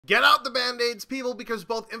Get out the band-aids, people, because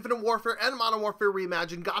both Infinite Warfare and Modern Warfare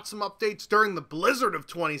Reimagined got some updates during the blizzard of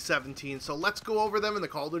 2017, so let's go over them in the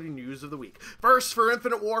Call of Duty news of the week. First, for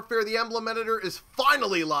Infinite Warfare, the Emblem editor is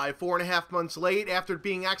finally live 4.5 months late after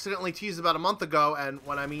being accidentally teased about a month ago, and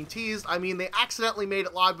when I mean teased, I mean they accidentally made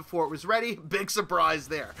it live before it was ready. Big surprise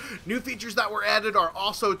there. New features that were added are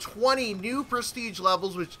also 20 new prestige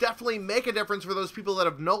levels, which definitely make a difference for those people that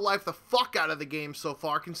have no-life the fuck out of the game so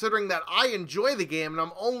far, considering that I enjoy the game and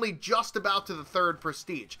I'm only just about to the 3rd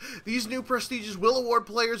prestige. These new prestiges will award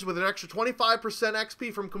players with an extra 25%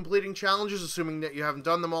 XP from completing challenges, assuming that you haven't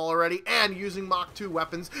done them all already, and using Mach 2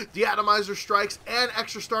 weapons, deatomizer strikes, and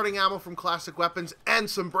extra starting ammo from classic weapons, and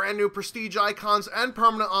some brand new prestige icons and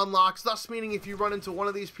permanent unlocks, thus meaning if you run into one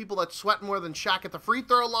of these people that sweat more than Shaq at the free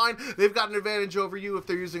throw line, they've got an advantage over you if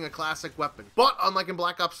they're using a classic weapon. But unlike in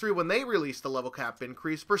Black Ops 3 when they released the level cap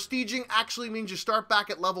increase, prestiging actually means you start back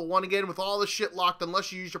at level 1 again with all the shit locked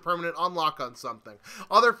unless you use your permanent unlock on something.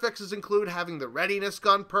 Other fixes include having the readiness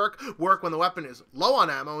gun perk work when the weapon is low on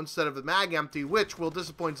ammo instead of the mag empty, which will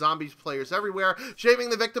disappoint zombies players everywhere, shaving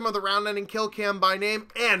the victim of the round ending kill cam by name,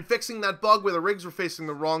 and fixing that bug where the rigs were facing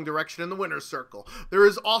the wrong direction in the winner's circle. There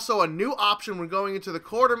is also a new option when going into the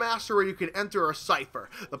quartermaster where you can enter a cipher.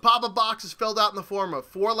 The pop-up box is filled out in the form of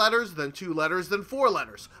 4 letters, then 2 letters, then 4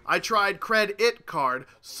 letters. I tried cred it card,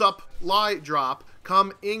 supply drop,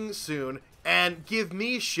 coming soon, and give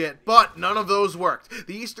me shit, but none of those worked.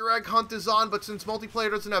 The Easter egg hunt is on, but since multiplayer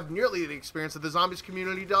doesn't have nearly the experience that the zombies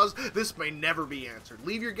community does, this may never be answered.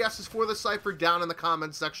 Leave your guesses for the cipher down in the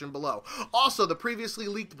comments section below. Also, the previously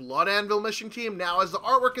leaked Blood Anvil mission team now has the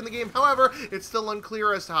artwork in the game. However, it's still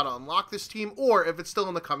unclear as to how to unlock this team, or if it's still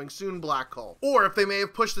in the coming soon black hole, or if they may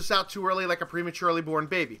have pushed this out too early like a prematurely born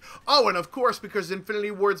baby. Oh, and of course, because Infinity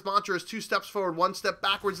Ward's mantra is 2 steps forward, 1 step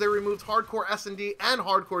backwards, they removed hardcore S&D and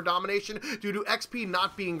hardcore domination due to XP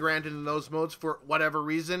not being granted in those modes for whatever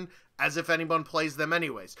reason, as if anyone plays them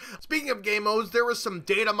anyways. Speaking of game modes, there was some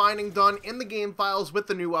data mining done in the game files with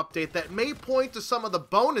the new update that may point to some of the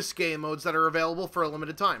bonus game modes that are available for a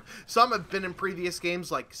limited time. Some have been in previous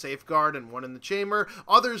games like Safeguard and One in the Chamber.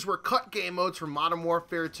 Others were cut game modes from Modern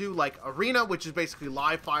Warfare 2 like Arena, which is basically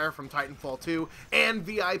live fire from Titanfall 2, and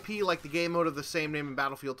VIP like the game mode of the same name in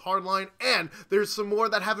Battlefield Hardline, and there's some more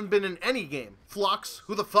that haven't been in any game. Flux,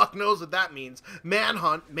 who the fuck knows what that means,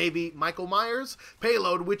 Manhunt, maybe Michael Myers,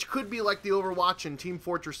 Payload, which could be like the Overwatch and Team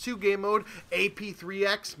Fortress 2 game mode,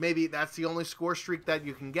 AP3X, maybe that's the only score streak that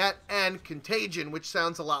you can get, and Contagion, which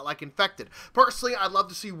sounds a lot like Infected. Personally, I'd love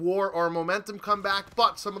to see War or Momentum come back,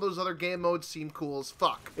 but some of those other game modes seem cool as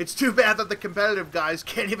fuck. It's too bad that the competitive guys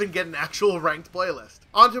can't even get an actual ranked playlist.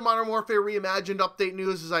 On to Modern Warfare Reimagined update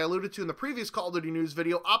news. As I alluded to in the previous Call of Duty news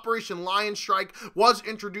video, Operation Lion Strike was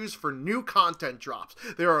introduced for new content drops.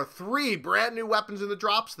 There are 3 brand new weapons in the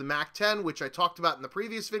drops, the MAC-10, which I talked about in the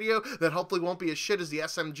previous video, that hopefully won't be as shit as the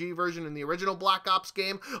SMG version in the original Black Ops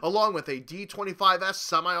game, along with a D25S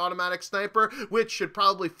semi-automatic sniper, which should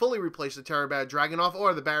probably fully replace the Terrabad Dragunov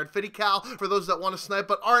or the Barrett 50 cal for those that want to snipe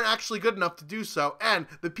but aren't actually good enough to do so, and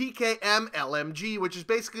the PKM LMG, which is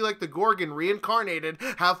basically like the Gorgon reincarnated.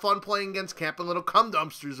 Have fun playing against camping little cum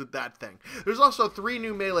dumpsters with that thing. There's also 3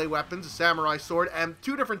 new melee weapons, a samurai sword, and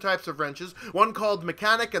 2 different types of wrenches, one called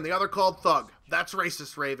Mechanic and the other called Thug. That's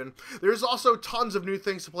racist, Raven. There's also tons of new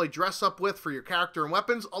things to play dress up with for your character and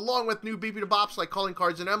weapons, along with new beepy-to-bops like calling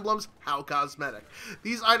cards and emblems. How cosmetic.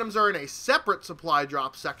 These items are in a separate supply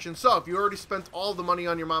drop section, so if you already spent all the money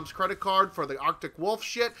on your mom's credit card for the Arctic Wolf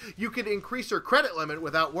shit, you can increase your credit limit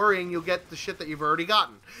without worrying you'll get the shit that you've already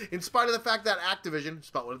gotten. In spite of the fact that Activision,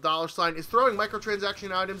 spelled with a $, is throwing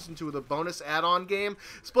microtransaction items into the bonus add-on game,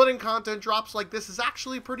 splitting content drops like this is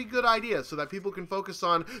actually a pretty good idea so that people can focus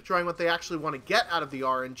on trying what they actually want to get out of the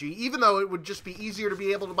RNG, even though it would just be easier to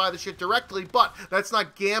be able to buy the shit directly, but that's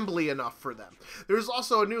not gambly enough for them. There's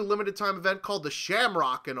also a new limited time event called the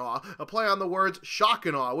Shamrock and Awe, a play on the words shock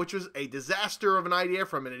and awe, which was a disaster of an idea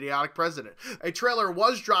from an idiotic president. A trailer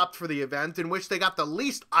was dropped for the event in which they got the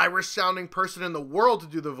least Irish sounding person in the world to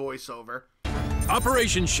do the voiceover.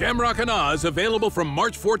 Operation Shamrock and Awe is available from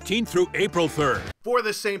March 14th through April 3rd. For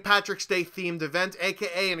this St. Patrick's Day themed event,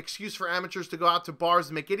 aka an excuse for amateurs to go out to bars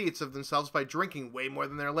and make idiots of themselves by drinking way more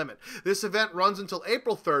than their limit. This event runs until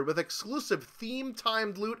April 3rd with exclusive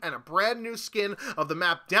theme-timed loot and a brand new skin of the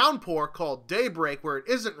map Downpour called Daybreak, where it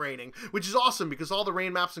isn't raining, which is awesome because all the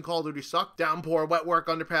rain maps in Call of Duty suck. Downpour, Wetwork,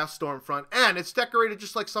 Underpass, Stormfront, and it's decorated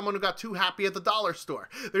just like someone who got too happy at the dollar store.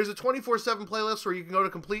 There's a 24/7 playlist where you can go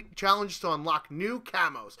to complete challenges to unlock new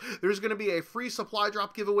camos. There's going to be a free supply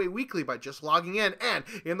drop giveaway weekly by just logging in, skin, and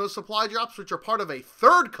in those supply drops, which are part of a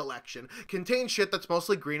third collection, contain shit that's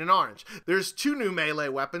mostly green and orange. There's 2 new melee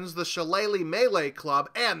weapons, the Shillelagh Melee Club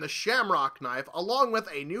and the Shamrock Knife, along with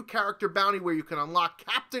a new character bounty where you can unlock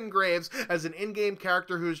Captain Graves as an in-game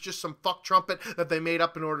character who's just some fuck trumpet that they made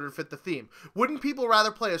up in order to fit the theme. Wouldn't people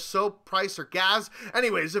rather play as Soap, Price, or Gaz?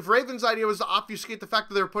 Anyways, if Raven's idea was to obfuscate the fact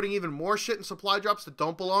that they were putting even more shit in supply drops that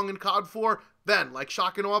don't belong in COD 4, then, like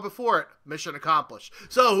Shock and Awe before it, mission accomplished.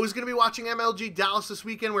 So, who's going to be watching MLG Dallas this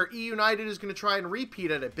weekend, where E United is going to try and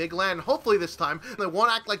repeat it at Big Land? Hopefully this time, they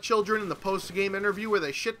won't act like children in the post-game interview where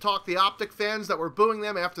they shit-talk the Optic fans that were booing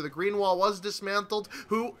them after the Green Wall was dismantled,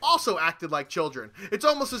 who also acted like children. It's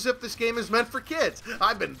almost as if this game is meant for kids.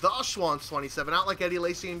 I've been the Schwans27, out like Eddie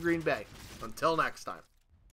Lacy in Green Bay. Until next time.